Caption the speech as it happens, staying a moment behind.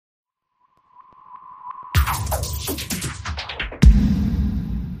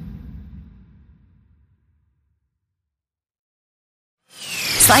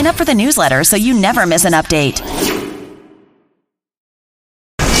Sign up for the newsletter so you never miss an update.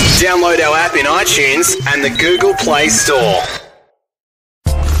 Download our app in iTunes and the Google Play Store.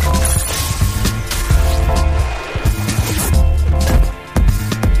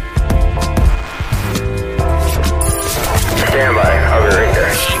 Stand by, I'll be right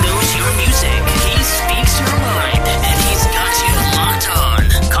there. He knows your music, he speaks your mind, and he's got you locked on.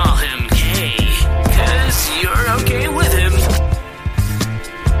 Call him K, 'cause you're okay with him.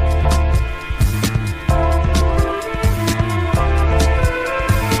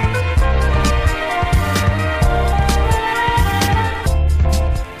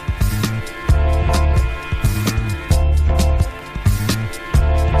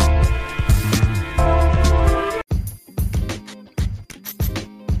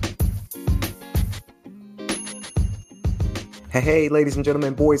 Hey, ladies and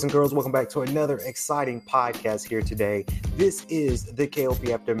gentlemen, boys and girls, welcome back to another exciting podcast here today. This is the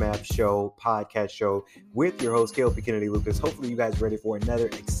KLP Aftermath Show, podcast show with your host, KLP Kennedy Lucas. Hopefully you guys are ready for another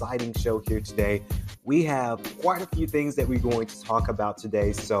exciting show here today. We have quite a few things that we're going to talk about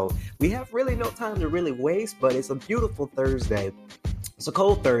today, so we have really no time to really waste, but it's a beautiful Thursday. It's a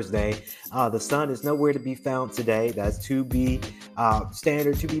cold Thursday. The sun is nowhere to be found today. That's to be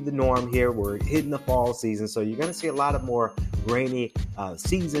standard, to be the norm here. We're hitting the fall season, so you're going to see a lot of more rainy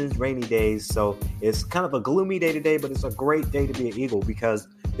seasons, rainy days. So it's kind of a gloomy day today, but it's a great day to be an Eagle because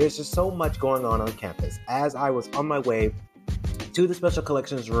there's just so much going on campus. As I was on my way to the Special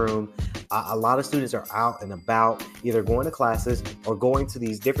Collections room, a lot of students are out and about, either going to classes or going to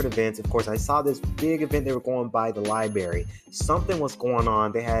these different events. Of course, I saw this big event they were going by the library. Something was going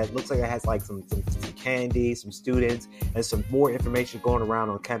on. Looks like it has like some candy, some students, and some more information going around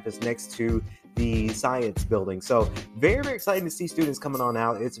on campus next to the science building. So very, very exciting to see students coming on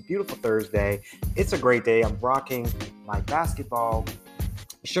out. It's a beautiful Thursday. It's a great day. I'm rocking my basketball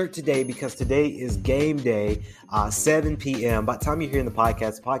shirt today because today is game day, 7 p.m. By the time you're hearing the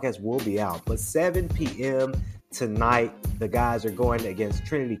podcast will be out. But 7 p.m. tonight, the guys are going against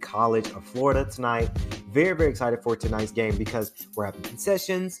Trinity College of Florida tonight. Very, very excited for tonight's game because we're having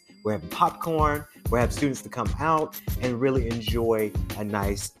concessions, we're having popcorn, we're having students to come out and really enjoy a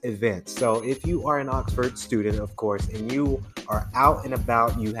nice event. So if you are an Oxford student, of course, and you are out and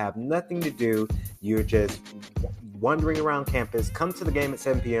about, you have nothing to do, you're just wandering around campus, come to the game at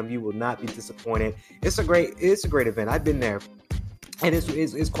 7 p.m. You will not be disappointed. It's a great event. I've been there. And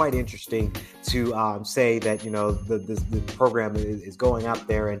it's quite interesting to say that, you know, the program is going out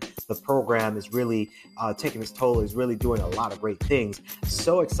there and the program is really taking its toll, is really doing a lot of great things.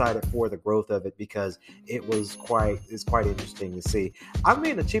 So excited for the growth of it because it's quite interesting to see. I'm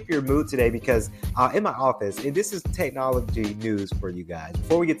in a chippier mood today because in my office, and this is technology news for you guys.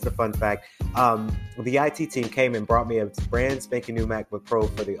 Before we get to the fun fact, the IT team came and brought me a brand spanking new MacBook Pro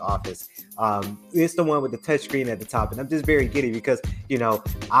for the office. It's the one with the touchscreen at the top, and I'm just very giddy because, you know,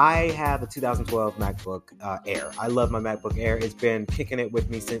 I have a 2012 MacBook Air. I love my MacBook Air. It's been kicking it with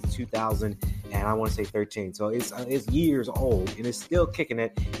me since 2000, and I want to say 13. So it's years old, and it's still kicking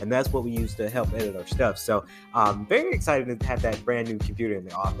it, and that's what we use to help edit our stuff. So very excited to have that brand new computer in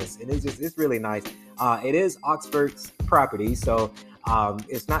the office, and it's really nice. It is Oxford's property, so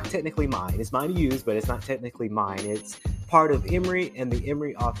it's not technically mine. It's mine to use, but it's not technically mine. It's part of Emory and the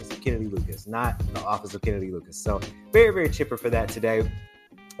Emory office of Kennedy Lucas, not the office of Kennedy Lucas. So very, very chipper for that today.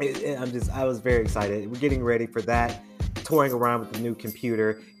 I was very excited. We're getting ready for that, toying around with the new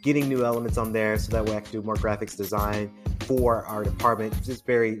computer, getting new elements on there so that way I can do more graphics design for our department. Just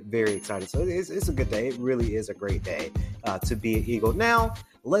very, very excited. So it's a good day. It really is a great day to be an Eagle. Now,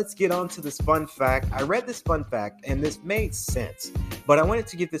 let's get on to this fun fact. I read this fun fact and this made sense, but I wanted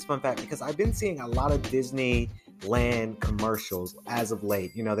to give this fun fact because I've been seeing a lot of Disneyland commercials as of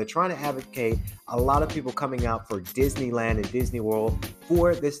late. You know, they're trying to advocate a lot of people coming out for Disneyland and Disney World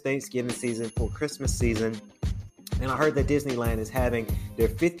for this Thanksgiving season, for Christmas season. And I heard that Disneyland is having their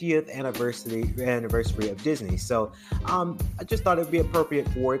 50th anniversary of Disney. So I just thought it would be appropriate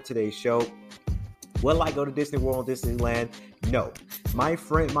for today's show. Will I go to Disney World, Disneyland? No. My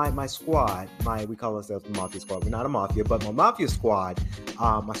friend, my squad, we call ourselves the Mafia Squad. We're not a mafia, but my Mafia Squad,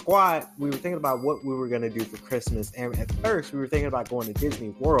 we were thinking about what we were going to do for Christmas. And at first, we were thinking about going to Disney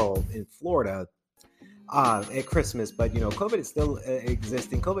World in Florida at Christmas. But, you know, COVID is still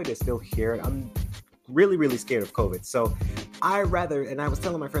existing. COVID is still here. I'm really, really scared of COVID. So I was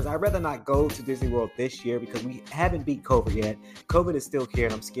telling my friends, I'd rather not go to Disney World this year because we haven't beat COVID yet. COVID is still here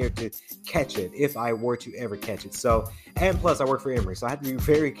and I'm scared to catch it if I were to ever catch it. So, and plus I work for Emory, so I have to be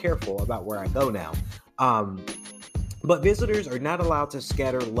very careful about where I go now. But visitors are not allowed to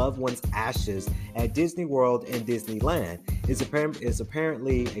scatter loved ones' ashes at Disney World and Disneyland. is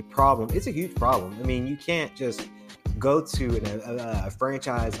apparently a problem. It's a huge problem. I mean, you can't just go to a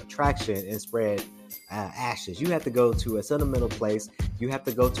franchise attraction and spread ashes. You have to go to a sentimental place. You have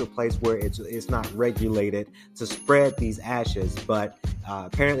to go to a place where it's not regulated to spread these ashes. But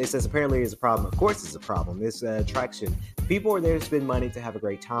apparently it's a problem. Of course it's a problem. It's an attraction. People are there to spend money to have a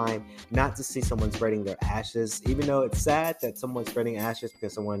great time, not to see someone spreading their ashes, even though it's sad that someone's spreading ashes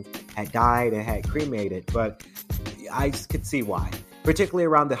because someone had died and had cremated. But I could see why. Particularly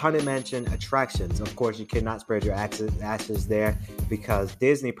around the Haunted Mansion attractions. Of course, you cannot spread your ashes there because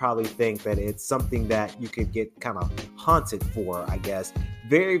Disney probably think that it's something that you could get kind of haunted for, I guess.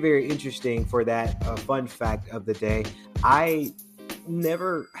 Very, very interesting for that fun fact of the day. I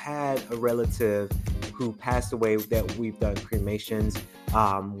never had a relative who passed away that we've done cremations.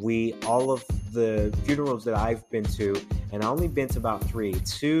 All of the funerals that I've been to, and I only been to about 3,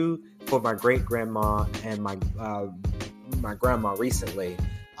 2 for my great grandma and my grandma recently.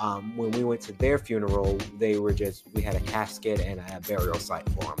 When we went to their funeral, we had a casket and a burial site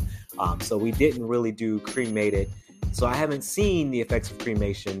for them. So we didn't really do cremated. So I haven't seen the effects of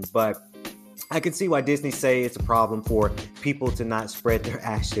cremation, but I can see why Disney say it's a problem for people to not spread their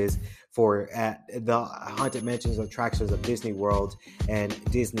ashes for the Haunted Mansions attractions of Disney World and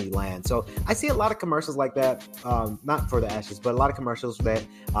Disneyland. So I see a lot of commercials like that, not for the ashes, but a lot of commercials that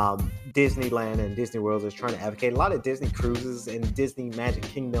Disneyland and Disney World is trying to advocate. A lot of Disney cruises and Disney Magic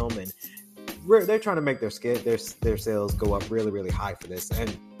Kingdom, and they're trying to make their sales go up really, really high for this.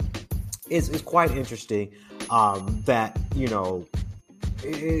 And it's quite interesting that, you know,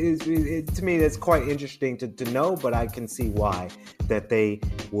 to me, that's quite interesting to know, but I can see why that they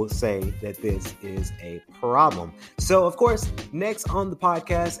will say that this is a problem. So, of course, next on the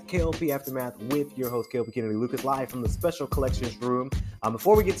podcast, KLP Aftermath with your host, KLP Kennedy Lucas, live from the Special Collections Room.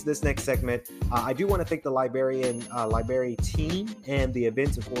 Before we get to this next segment, I do want to thank the library team and the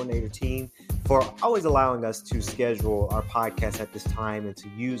events and coordinator team for always allowing us to schedule our podcast at this time and to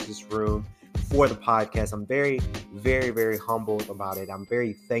use this room for the podcast. I'm very, very, very humbled about it. I'm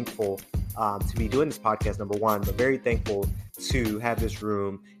very thankful to be doing this podcast, number one, but very thankful to have this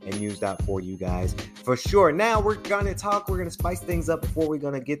room and use that for you guys for sure. Now we're going to spice things up before we're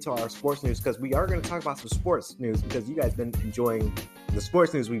going to get to our sports news, because we are going to talk about some sports news because you guys have been enjoying the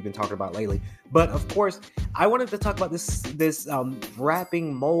sports news we've been talking about lately. But of course, I wanted to talk about this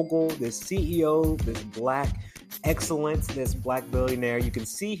rapping mogul, this CEO, this black excellence, this black billionaire. You can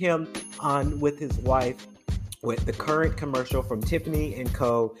see him on with his wife with the current commercial from Tiffany &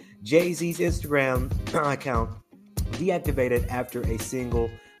 Co. Jay-Z's Instagram account deactivated after a single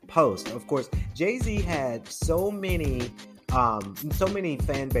post. Of course, Jay-Z had so many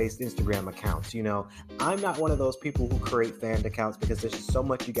fan-based Instagram accounts. You know, I'm not one of those people who create fan accounts because there's just so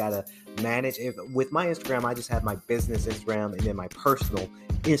much you gotta manage. With my Instagram, I just have my business Instagram and then my personal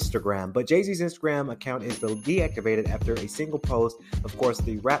Instagram. But Jay-Z's Instagram account is deactivated after a single post. Of course,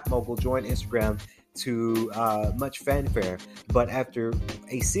 the rap mogul joined Instagram to much fanfare, but after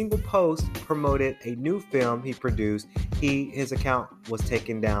a single post promoted a new film he produced, his account was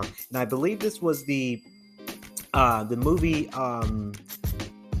taken down. And I believe this was the movie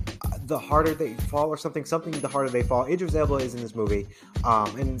The Harder They Fall or something The Harder They Fall. Idris Elba is in this movie,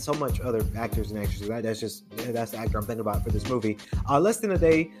 and so much other actors and actresses. That's the actor I'm thinking about for this movie. Less than a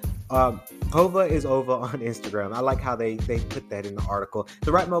day, Hova is over on Instagram. I like how they put that in the article.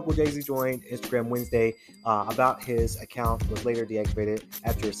 The rap mogul Jay-Z joined Instagram Wednesday about his account was later deactivated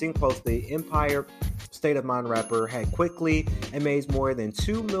after a single post. The Empire State of Mind rapper had quickly amassed more than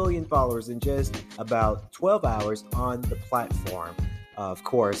 2 million followers in just about 12 hours on the platform, of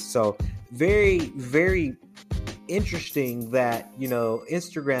course. So very, very interesting that, you know,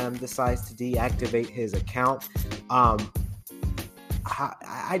 Instagram decides to deactivate his account. I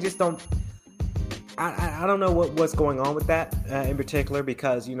just don't. I don't know what's going on with that in particular,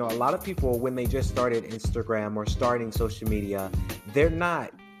 because, you know, a lot of people, when they just started Instagram or starting social media, they're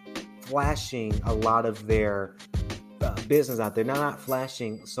not flashing a lot of their business out there. They're not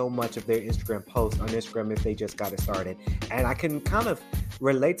flashing so much of their Instagram posts on Instagram if they just got it started. And I can kind of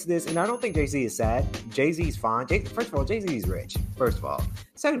relate to this, and I don't think Jay-Z is sad. Jay-Z's fine. First of all, Jay-Z is rich, first of all.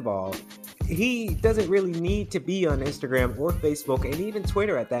 Second of all, he doesn't really need to be on Instagram or Facebook and even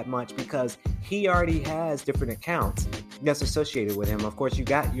Twitter at that much, because he already has different accounts that's associated with him. Of course, you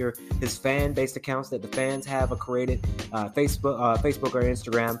got his fan-based accounts that the fans have created, Facebook or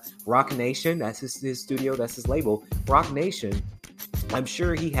Instagram. Rock Nation, that's his studio, that's his label. Rock Nation, I'm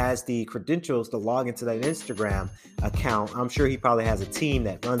sure he has the credentials to log into that Instagram account. I'm sure he probably has a team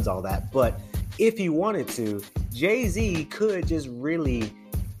that runs all that. But if he wanted to, Jay-Z could just really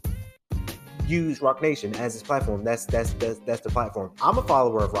use Rock Nation as his platform. That's the platform. I'm a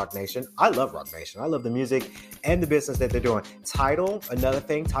follower of Rock Nation. I love Rock Nation. I love the music and the business that they're doing. Tidal, another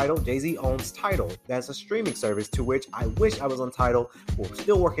thing. Tidal, Jay-Z owns Tidal. That's a streaming service to which I wish I was on Tidal. We're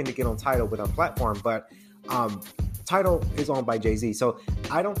still working to get on Tidal with our platform, but Tidal is owned by Jay-Z. So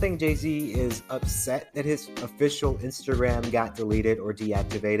I don't think Jay-Z is upset that his official Instagram got deleted or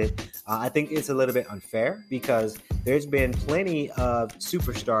deactivated. I think it's a little bit unfair because there's been plenty of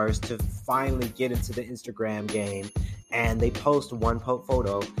superstars to finally get into the Instagram game, and they post one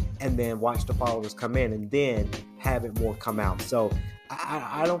photo and then watch the followers come in and then have it more come out. So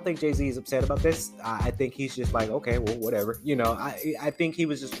I don't think Jay-Z is upset about this. I think he's just like, okay, well, whatever. You know, I think he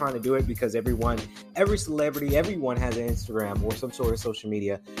was just trying to do it because every celebrity, everyone has an Instagram or some sort of social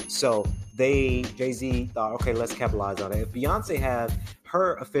media. So Jay-Z thought, okay, let's capitalize on it. If Beyonce have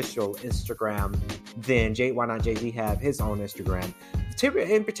her official Instagram, then why not Jay-Z have his own Instagram?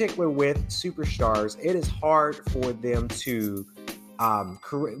 In particular with superstars, it is hard for them to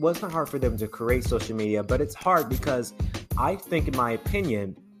it's not hard for them to create social media, but it's hard because I think, in my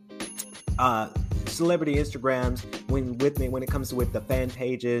opinion, celebrity Instagrams, when it comes to with the fan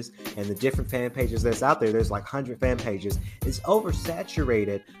pages and the different fan pages that's out there, there's like 100 fan pages. It's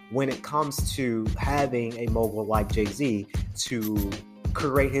oversaturated when it comes to having a mogul like Jay-Z to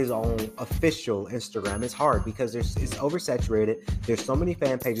create his own official Instagram. It's hard because it's oversaturated. There's so many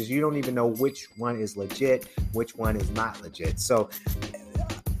fan pages, you don't even know which one is legit, which one is not legit. So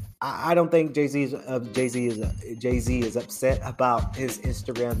I don't think Jay-Z is upset about his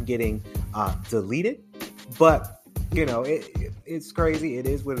Instagram getting deleted, but you know, it's crazy. It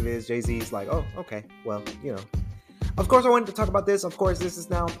is what it is. Jay-Z's like, oh, okay, well, you know. Of course, I wanted to talk about this. Of course, this is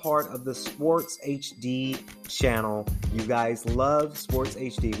now part of the Sports HD channel. You guys love Sports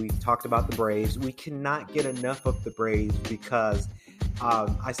HD. We've talked about the Braves. We cannot get enough of the Braves because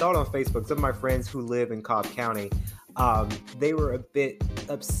I saw it on Facebook. Some of my friends who live in Cobb County, they were a bit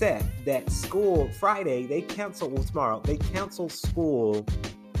upset that school Friday, they cancel school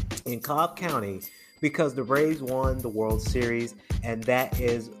in Cobb County because the Braves won the World Series, and that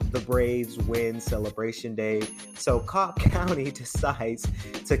is the Braves win celebration day. So Cobb County decides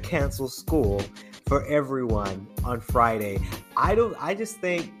to cancel school for everyone on Friday. I just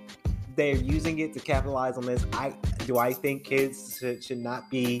think they're using it to capitalize on this. Do I think kids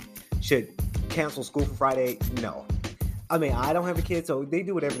should cancel school for Friday? No. I mean, I don't have a kid, so they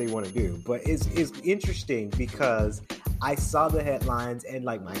do whatever they want to do. But it's interesting because I saw the headlines, and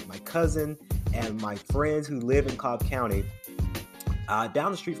like my cousin and my friends who live in Cobb County,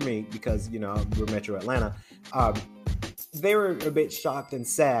 down the street from me, because, you know, we're Metro Atlanta, they were a bit shocked and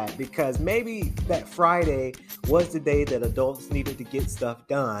sad because maybe that Friday was the day that adults needed to get stuff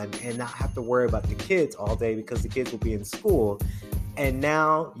done and not have to worry about the kids all day because the kids will be in school. And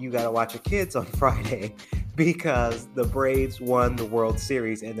now you got to watch your kids on Friday because the Braves won the World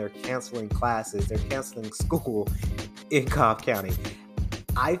Series and they're canceling classes. They're canceling school in Cobb County.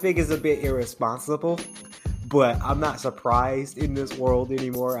 I think it's a bit irresponsible, but I'm not surprised in this world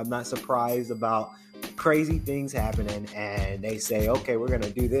anymore. I'm not surprised about crazy things happening and they say, okay, we're going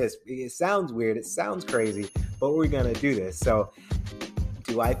to do this. It sounds weird. It sounds crazy, but we're going to do this. So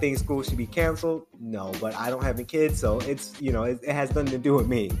do I think school should be canceled? No, but I don't have any kids, so it's, you know, it has nothing to do with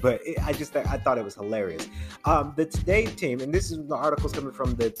me. But I thought it was hilarious. The Today team, and this is the articles coming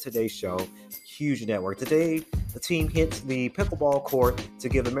from the Today Show, huge network. Today, the team hits the pickleball court to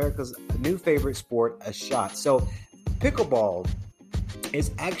give America's new favorite sport a shot. So pickleball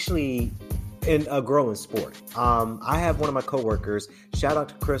is actually in a growing sport. I have one of my coworkers, shout out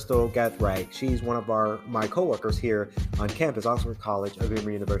to Crystal Gathright. She's one of my coworkers here on campus, Oxford College of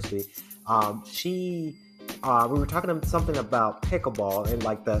Emory University. We were talking something about pickleball and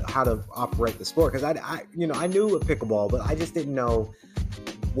like how to operate the sport, because I knew of pickleball, but I just didn't know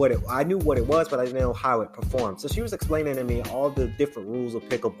I knew what it was, but I didn't know how it performed. So she was explaining to me all the different rules of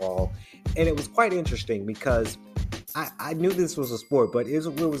pickleball, and it was quite interesting because I knew this was a sport, but it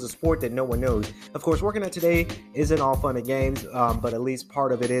was a sport that no one knows. Of course, working at Today isn't all fun and games, but at least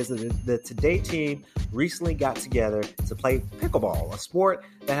part of it is. The Today team recently got together to play pickleball, a sport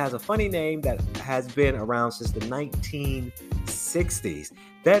that has a funny name that has been around since the 1960s.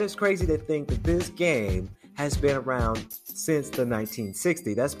 That is crazy to think that this game has been around since the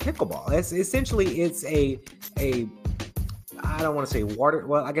 1960s. That's pickleball. That's essentially, it's a I don't want to say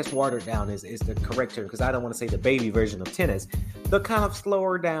watered down is the correct term, because I don't want to say the baby version of tennis. The kind of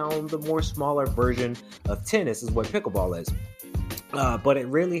slower down, the more smaller version of tennis is what pickleball is. But it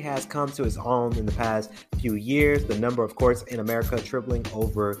really has come to its own in the past few years. The number, of course, in America tripling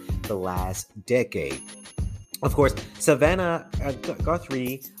over the last decade. Of course, Savannah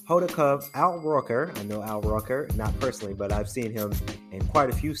Guthrie, Hoda Kotb, Al Roker. I know Al Roker, not personally, but I've seen him in quite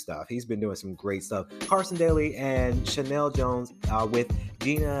a few stuff. He's been doing some great stuff. Carson Daly and Chanel Jones with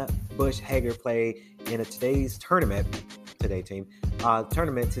Gina Bush Hager play in today's tournament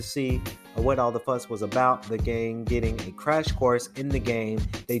to see what all the fuss was about. The game getting a crash course in the game.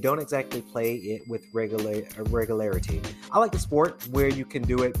 They don't exactly play it with regularity. I like the sport where you can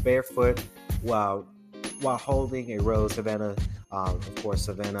do it barefoot while holding a rose. Savannah, of course,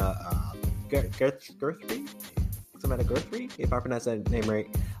 Savannah Guthrie? Savannah Guthrie, if I pronounce that name right.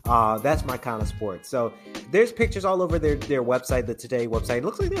 That's my kind of sport. So there's pictures all over their website, the Today website. It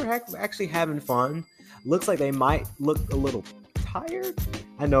looks like they're actually having fun. Looks like they might look a little tired.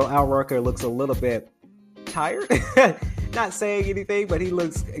 I know Al Roker looks a little bit tired. Not saying anything, but he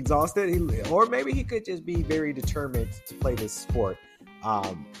looks exhausted. Or maybe he could just be very determined to play this sport.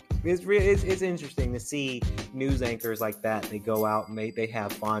 It's interesting to see news anchors like that. They go out and they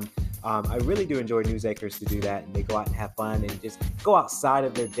have fun. I really do enjoy news anchors to do that, and they go out and have fun and just go outside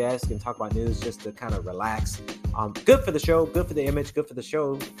of their desk and talk about news just to kind of relax. Good for the show, good for the image, good for the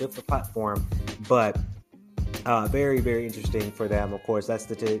show, good for the platform, but very, very interesting for them. Of course, that's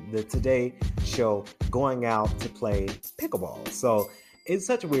the Today show going out to play pickleball. So it's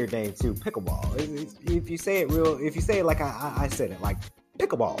such a weird name too, pickleball. If you say it like I said it, like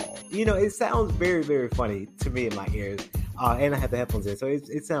pickleball, it sounds very, very funny to me in my ears. And I have the headphones in, so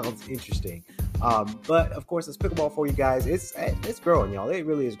it sounds interesting. But of course, it's pickleball for you guys. It's growing, y'all. It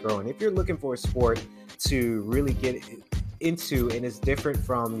really is growing. If you're looking for a sport to really get into, and it's different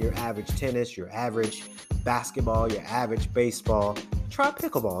from your average tennis, your average basketball, your average baseball, try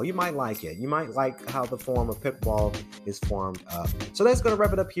pickleball. You might like it. You might like how the form of pickleball is formed up. So that's going to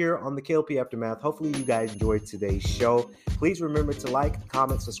wrap it up here on the KLP Aftermath. Hopefully you guys enjoyed today's show. Please remember to like,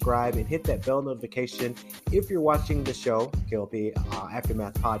 comment, subscribe, and hit that bell notification if you're watching the show, KLP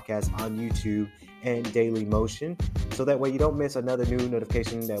Aftermath Podcast, on YouTube and Daily Motion, so that way you don't miss another new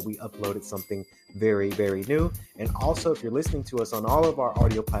notification that we uploaded something very, very new. And also, if you're listening to us on all of our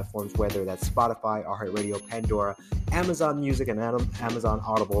audio platforms, whether that's Spotify, iHeartRadio, Pandora, Amazon Music, and Amazon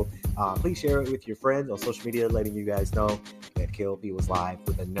Audible, please share it with your friends on social media, letting you guys know that KLP was live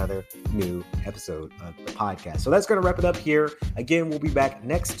with another new episode of the podcast. So that's going to wrap it up here. Again, we'll be back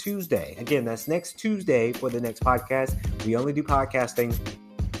next Tuesday. Again, that's next Tuesday for the next podcast. We only do podcasting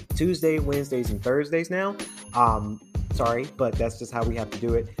Tuesday, Wednesdays, and Thursdays now. Sorry, but that's just how we have to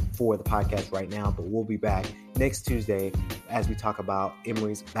do it for the podcast right now. But we'll be back next Tuesday as we talk about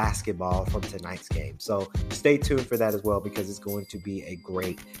Emory's basketball from tonight's game. So stay tuned for that as well, because it's going to be a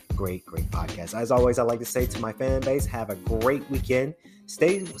great, great, great podcast. As always, I'd like to say to my fan base, have a great weekend.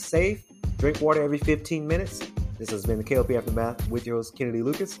 Stay safe. Drink water every 15 minutes. This has been the KLP Aftermath with your host, Kennedy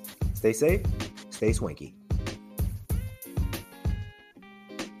Lucas. Stay safe. Stay swanky.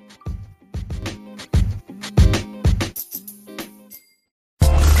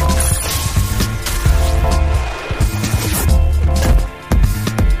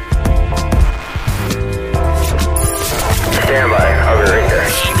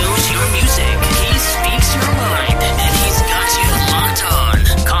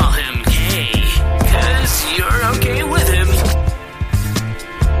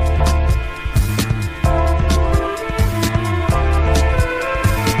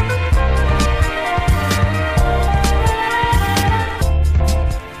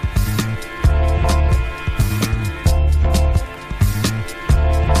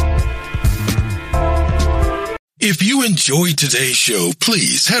 If you enjoyed today's show,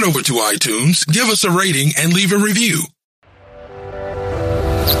 please head over to iTunes, give us a rating, and leave a review.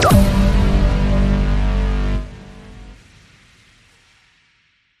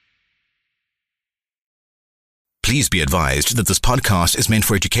 Please be advised that this podcast is meant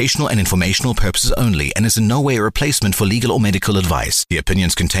for educational and informational purposes only and is in no way a replacement for legal or medical advice. The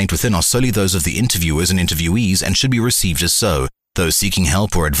opinions contained within are solely those of the interviewers and interviewees and should be received as so. Those seeking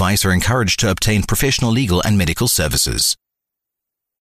help or advice are encouraged to obtain professional legal and medical services.